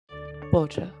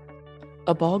Boccia,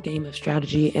 a ball game of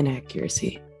strategy and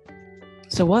accuracy.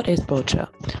 So what is boccia?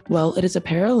 Well, it is a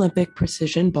Paralympic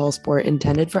precision ball sport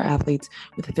intended for athletes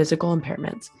with physical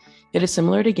impairments. It is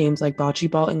similar to games like bocce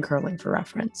ball and curling for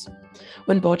reference.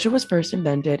 When boccia was first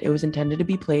invented, it was intended to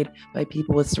be played by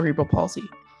people with cerebral palsy.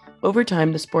 Over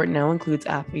time, the sport now includes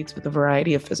athletes with a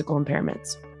variety of physical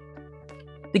impairments.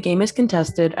 The game is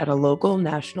contested at a local,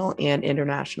 national, and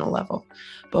international level.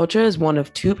 Boccia is one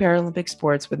of two Paralympic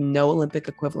sports with no Olympic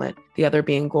equivalent, the other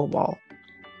being goalball.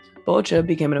 Boccia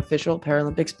became an official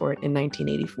Paralympic sport in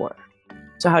 1984.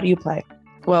 So how do you play?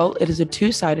 Well, it is a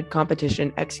two-sided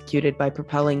competition executed by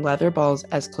propelling leather balls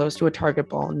as close to a target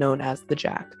ball known as the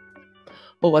jack.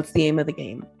 Well, what's the aim of the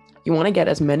game? You want to get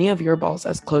as many of your balls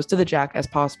as close to the jack as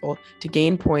possible to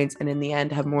gain points and in the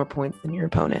end have more points than your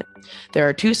opponent. There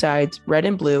are two sides, red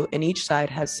and blue, and each side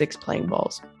has 6 playing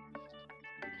balls.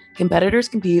 Competitors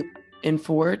compete in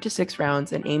 4 to 6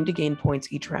 rounds and aim to gain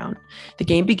points each round. The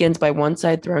game begins by one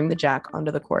side throwing the jack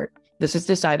onto the court. This is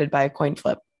decided by a coin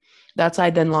flip. That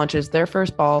side then launches their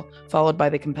first ball, followed by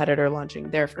the competitor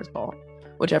launching their first ball.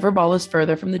 Whichever ball is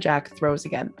further from the jack throws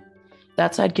again.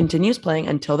 That side continues playing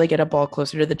until they get a ball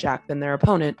closer to the jack than their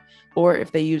opponent, or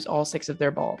if they use all 6 of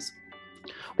their balls.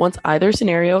 Once either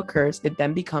scenario occurs, it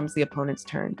then becomes the opponent's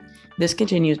turn. This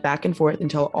continues back and forth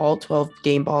until all 12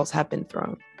 game balls have been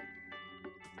thrown.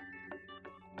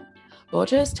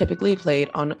 Boccia is typically played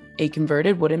on a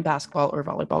converted wooden basketball or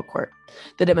volleyball court.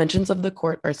 The dimensions of the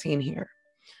court are seen here.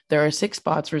 There are 6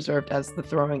 spots reserved as the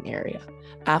throwing area.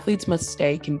 Athletes must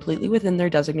stay completely within their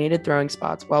designated throwing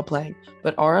spots while playing,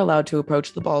 but are allowed to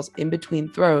approach the balls in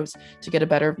between throws to get a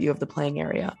better view of the playing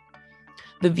area.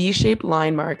 The V-shaped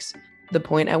line marks the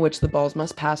point at which the balls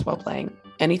must pass while playing.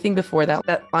 Anything before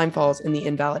that line falls in the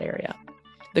invalid area.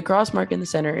 The cross mark in the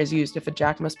center is used if a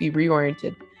jack must be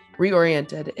reoriented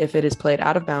if it is played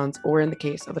out of bounds or in the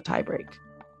case of a tiebreak.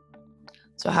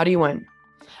 So how do you win?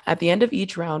 At the end of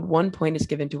each round, 1 point is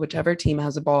given to whichever team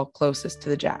has a ball closest to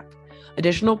the jack.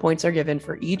 Additional points are given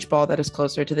for each ball that is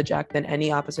closer to the jack than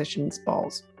any opposition's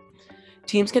balls.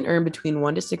 Teams can earn between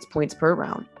 1 to 6 points per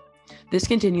round. This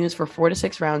continues for 4 to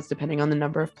 6 rounds depending on the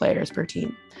number of players per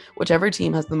team. Whichever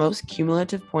team has the most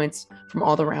cumulative points from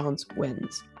all the rounds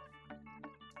wins.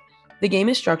 The game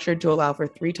is structured to allow for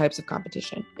 3 types of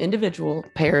competition: individual,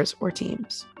 pairs, or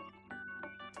teams.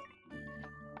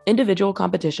 Individual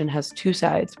competition has 2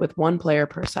 sides with 1 player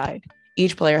per side.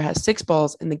 Each player has 6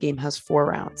 balls and the game has 4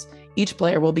 rounds. Each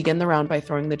player will begin the round by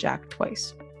throwing the jack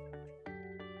twice.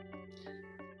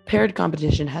 Paired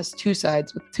competition has 2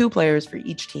 sides with 2 players for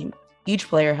each team. Each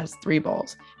player has 3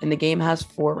 balls and the game has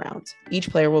 4 rounds. Each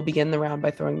player will begin the round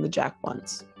by throwing the jack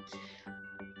once.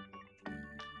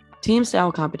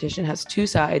 Team-style competition has 2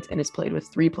 sides and is played with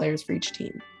 3 players for each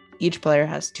team. Each player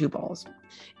has 2 balls.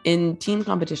 In team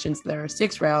competitions, there are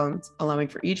 6 rounds, allowing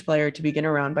for each player to begin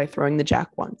a round by throwing the jack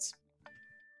once.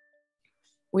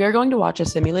 We are going to watch a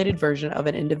simulated version of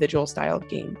an individual styled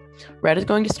game. Red is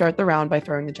going to start the round by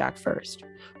throwing the jack first.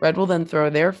 Red will then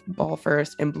throw their ball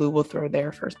first, and blue will throw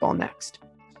their first ball next.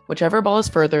 Whichever ball is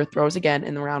further throws again,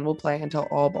 and the round will play until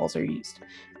all balls are used.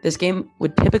 This game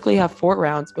would typically have 4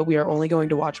 rounds, but we are only going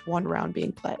to watch 1 round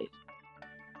being played.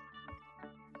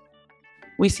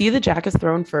 We see the jack is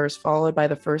thrown first, followed by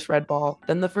the first red ball,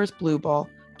 then the first blue ball.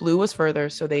 Blue was further,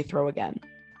 so they throw again.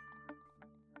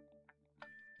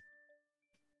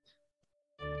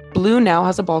 Blue now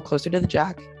has a ball closer to the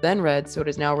jack, then red, so it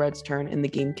is now red's turn, and the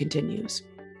game continues.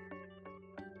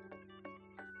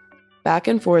 Back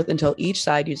and forth until each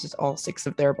side uses all 6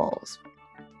 of their balls.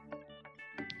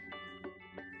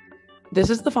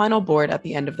 This is the final board at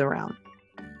the end of the round.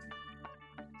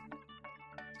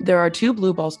 There are 2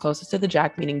 blue balls closest to the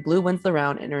jack, meaning blue wins the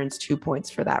round and earns 2 points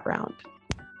for that round.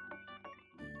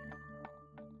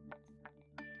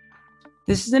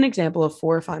 This is an example of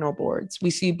 4 final boards. We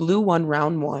see blue won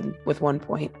round 1 with 1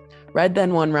 point, red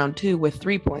then won round 2 with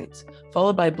 3 points,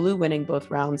 followed by blue winning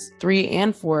both rounds 3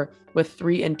 and 4 with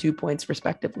 3 and 2 points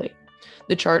respectively.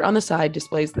 The chart on the side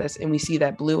displays this, and we see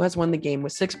that blue has won the game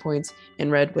with 6 points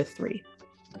and red with 3.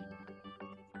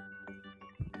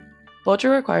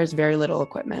 Boccia requires very little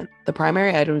equipment, the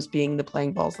primary items being the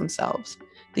playing balls themselves.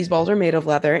 These balls are made of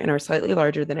leather and are slightly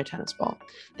larger than a tennis ball.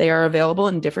 They are available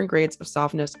in different grades of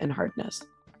softness and hardness.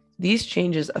 These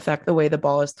changes affect the way the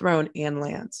ball is thrown and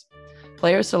lands.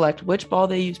 Players select which ball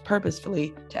they use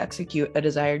purposefully to execute a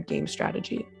desired game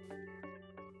strategy.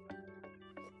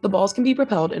 The balls can be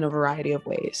propelled in a variety of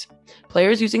ways.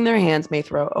 Players using their hands may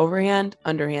throw overhand,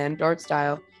 underhand, dart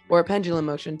style, or a pendulum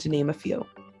motion, to name a few.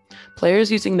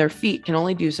 Players using their feet can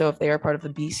only do so if they are part of the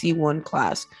BC1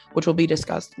 class, which will be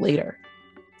discussed later.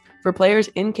 For players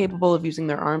incapable of using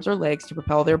their arms or legs to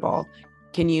propel their ball,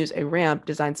 can use a ramp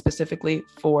designed specifically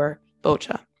for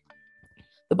boccia.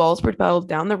 The ball is propelled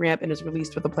down the ramp and is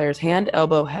released with the player's hand,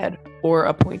 elbow, head, or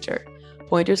a pointer.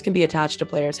 Pointers can be attached to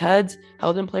players' heads,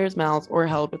 held in players' mouths, or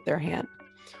held with their hand.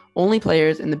 Only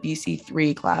players in the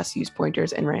BC3 class use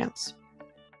pointers and ramps.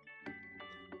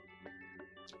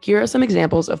 Here are some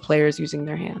examples of players using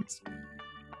their hands.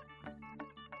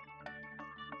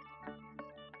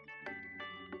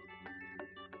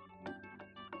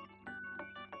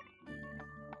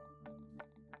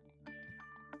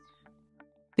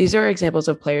 These are examples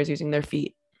of players using their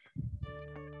feet.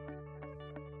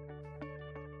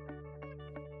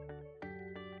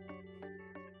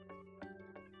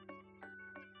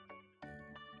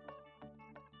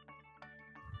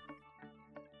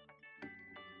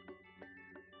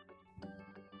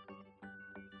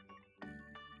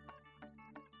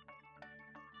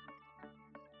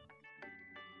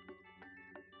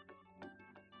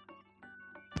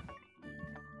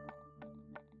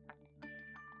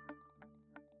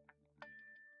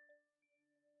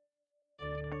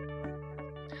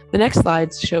 The next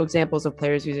slides show examples of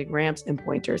players using ramps and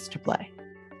pointers to play.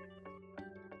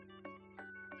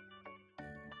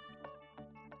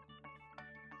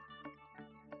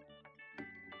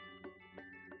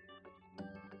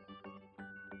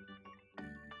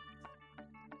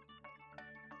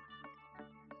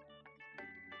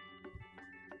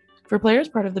 For players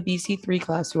part of the BC3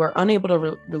 class who are unable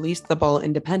to release the ball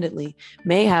independently,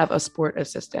 may have a sport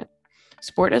assistant.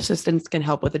 Sport assistants can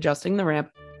help with adjusting the ramp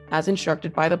as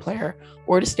instructed by the player,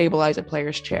 or to stabilize a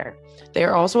player's chair. They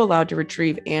are also allowed to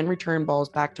retrieve and return balls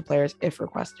back to players if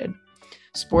requested.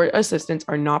 Sport assistants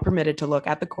are not permitted to look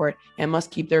at the court and must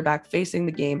keep their back facing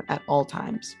the game at all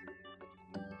times.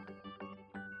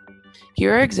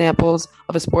 Here are examples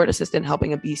of a sport assistant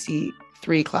helping a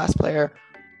BC3 class player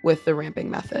with the ramping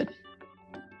method.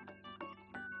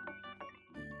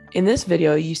 In this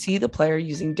video, you see the player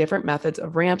using different methods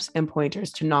of ramps and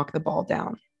pointers to knock the ball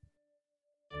down.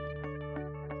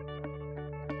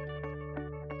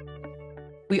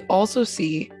 We also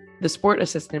see the sport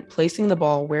assistant placing the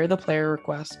ball where the player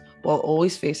requests while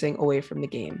always facing away from the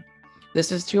game.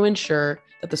 This is to ensure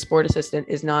that the sport assistant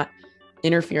is not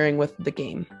interfering with the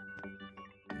game.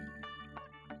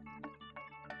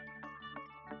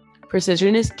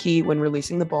 Precision is key when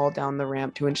releasing the ball down the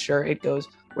ramp to ensure it goes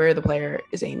where the player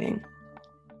is aiming.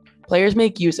 Players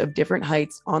make use of different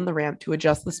heights on the ramp to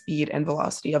adjust the speed and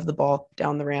velocity of the ball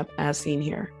down the ramp, as seen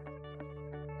here.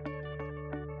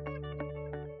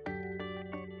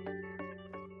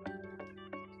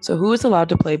 So who is allowed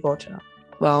to play boccia?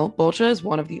 Well, boccia is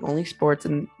one of the only sports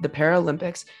in the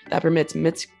Paralympics that permits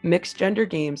mixed gender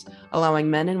games, allowing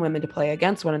men and women to play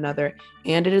against one another,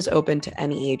 and it is open to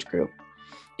any age group.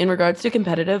 In regards to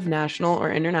competitive national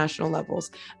or international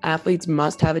levels, athletes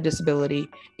must have a disability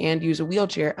and use a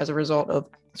wheelchair as a result of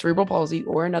cerebral palsy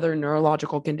or another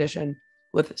neurological condition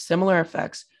with similar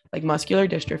effects like muscular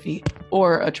dystrophy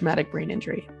or a traumatic brain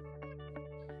injury.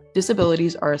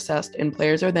 Disabilities are assessed and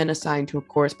players are then assigned to a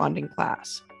corresponding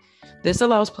class. This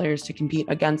allows players to compete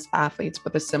against athletes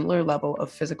with a similar level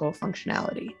of physical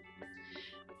functionality.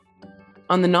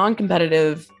 On the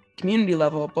non-competitive community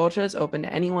level, boccia is open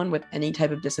to anyone with any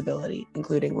type of disability,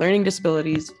 including learning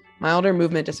disabilities, milder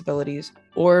movement disabilities,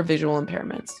 or visual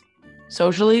impairments.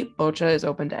 Socially, boccia is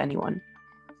open to anyone.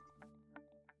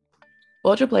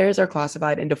 Boccia players are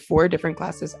classified into 4 different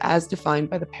classes as defined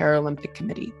by the Paralympic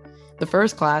Committee. The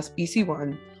first class,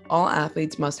 BC1, all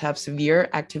athletes must have severe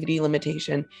activity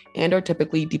limitation and are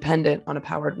typically dependent on a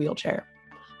powered wheelchair.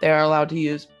 They are allowed to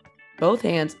use both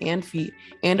hands and feet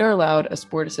and are allowed a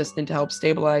sport assistant to help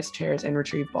stabilize chairs and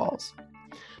retrieve balls.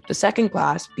 The second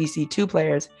class, BC2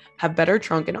 players, have better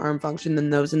trunk and arm function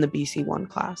than those in the BC1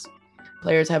 class.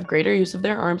 Players have greater use of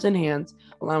their arms and hands,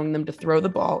 allowing them to throw the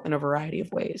ball in a variety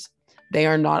of ways. They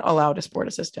are not allowed a sport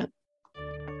assistant.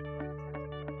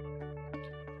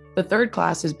 The third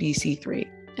class is BC3.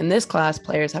 In this class,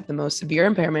 players have the most severe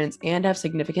impairments and have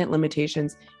significant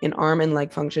limitations in arm and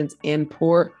leg functions and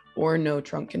poor or no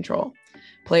trunk control.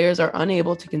 Players are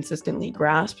unable to consistently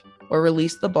grasp or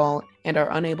release the ball and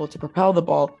are unable to propel the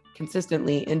ball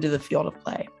consistently into the field of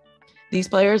play. These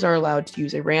players are allowed to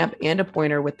use a ramp and a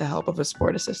pointer with the help of a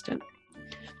sport assistant.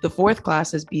 The fourth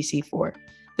class is BC4.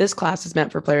 This class is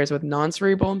meant for players with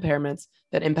non-cerebral impairments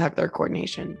that impact their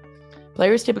coordination.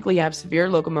 Players typically have severe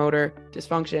locomotor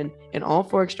dysfunction in all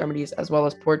 4 extremities as well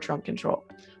as poor trunk control.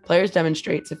 Players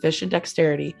demonstrate sufficient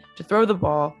dexterity to throw the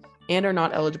ball and are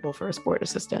not eligible for a sport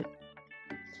assistant.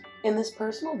 In this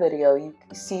personal video, you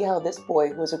see how this boy,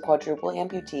 who is a quadruple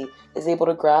amputee, is able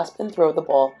to grasp and throw the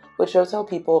ball, which shows how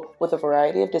people with a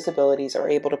variety of disabilities are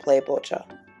able to play boccia.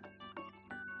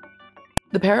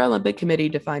 The Paralympic Committee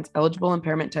defines eligible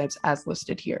impairment types as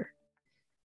listed here.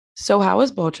 So how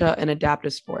is boccia an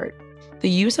adaptive sport? The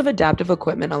use of adaptive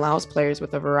equipment allows players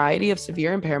with a variety of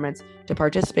severe impairments to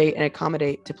participate and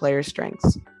accommodate to players'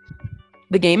 strengths.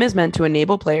 The game is meant to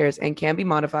enable players and can be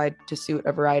modified to suit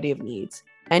a variety of needs.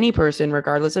 Any person,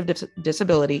 regardless of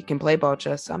disability, can play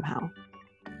boccia somehow.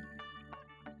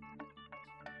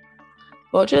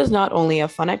 Boccia is not only a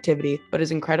fun activity, but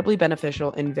is incredibly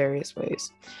beneficial in various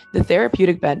ways. The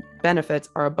therapeutic benefits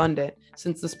are abundant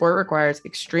since the sport requires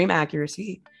extreme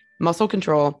accuracy, muscle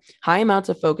control, high amounts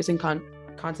of focus and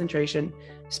concentration,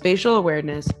 spatial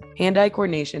awareness, hand-eye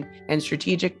coordination, and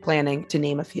strategic planning, to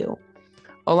name a few.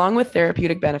 Along with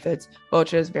therapeutic benefits,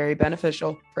 boccia is very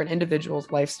beneficial for an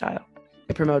individual's lifestyle.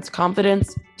 It promotes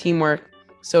confidence, teamwork,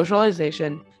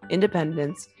 socialization,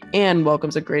 independence, and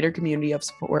welcomes a greater community of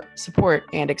support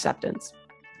and acceptance.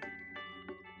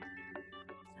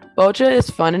 Boccia is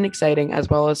fun and exciting, as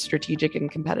well as strategic and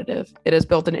competitive. It has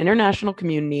built an international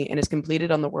community and is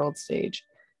completed on the world stage,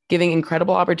 giving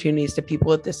incredible opportunities to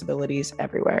people with disabilities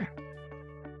everywhere.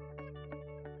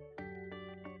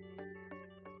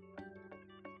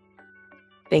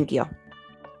 Thank you.